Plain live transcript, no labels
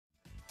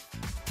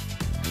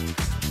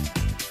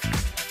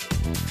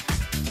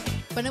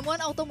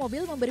Penemuan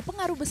automobil memberi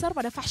pengaruh besar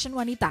pada fashion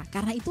wanita.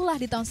 Karena itulah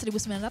di tahun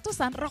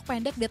 1900-an rok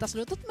pendek di atas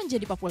lutut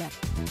menjadi populer.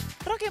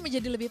 Rok yang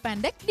menjadi lebih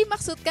pendek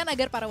dimaksudkan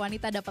agar para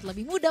wanita dapat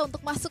lebih mudah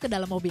untuk masuk ke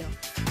dalam mobil.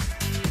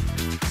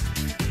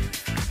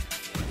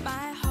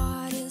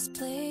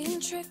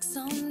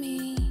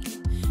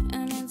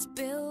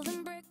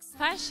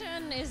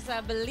 Fashion is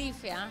a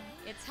belief ya.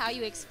 It's how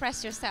you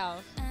express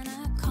yourself.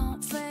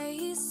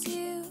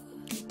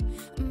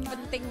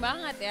 Penting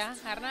banget ya,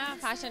 karena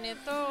fashion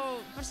itu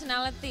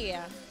personality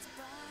ya.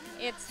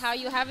 It's how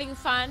you having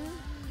fun,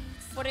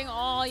 putting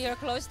all your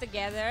clothes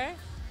together,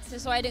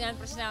 sesuai dengan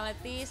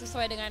personality,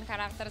 sesuai dengan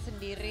karakter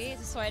sendiri,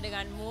 sesuai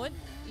dengan mood.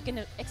 You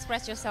can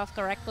express yourself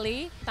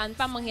correctly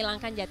tanpa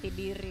menghilangkan jati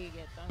diri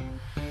gitu.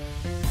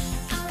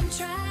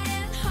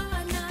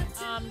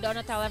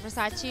 Donatella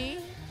Versace,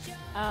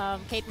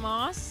 Kate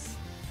Moss,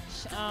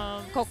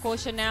 Coco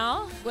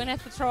Chanel,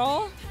 Gwyneth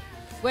Paltrow,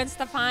 Gwen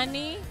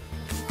Stefani.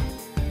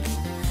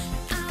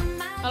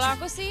 Kalau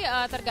aku sih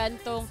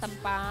tergantung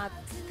tempat.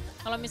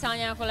 Kalau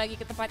misalnya aku lagi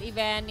ke tempat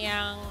event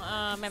yang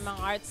memang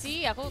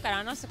artsy, aku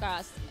kadang-kadang suka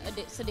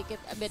sedikit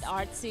a bit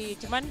artsy.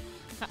 Cuman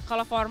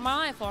kalau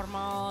formal ya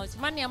formal.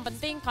 Cuman yang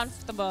penting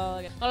comfortable.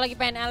 Kalau lagi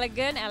pengen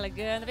elegan,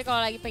 elegan. Tapi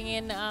kalau lagi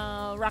pengen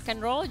rock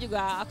and roll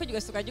juga, aku juga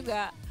suka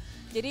juga.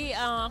 Jadi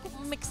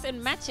aku mix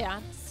and match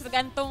ya.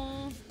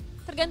 Tergantung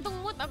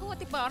mood. Aku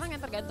tipe orang yang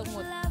tergantung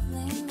mood.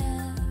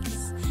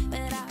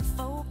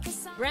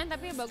 Brand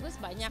tapi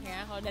bagus banyak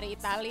ya, kalau dari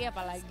Italia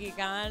apalagi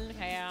kan,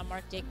 kayak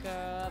Marc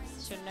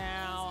Jacobs,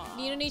 Chanel.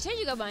 Di Indonesia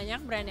juga banyak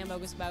brand yang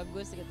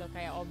bagus-bagus gitu,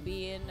 kayak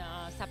Obin,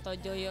 Sabto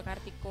Joyo,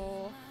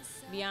 Kartiko,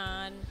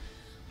 Bian.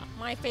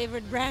 My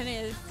favorite brand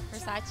is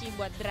Versace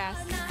buat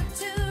dress.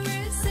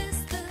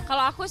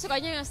 Kalau aku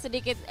sukanya yang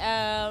sedikit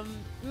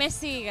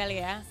messy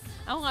kali ya,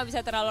 aku nggak bisa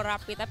terlalu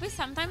rapi, tapi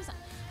sometimes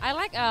I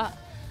like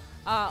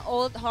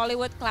old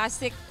Hollywood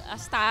classic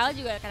style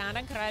juga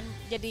kadang-kadang keren,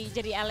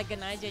 jadi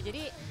elegan aja.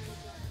 Jadi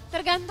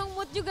tergantung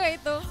mood juga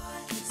itu.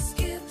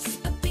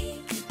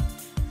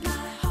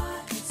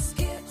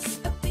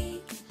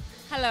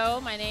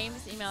 Hello, my name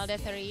is Imelda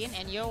Therine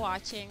and you're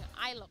watching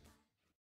iLook.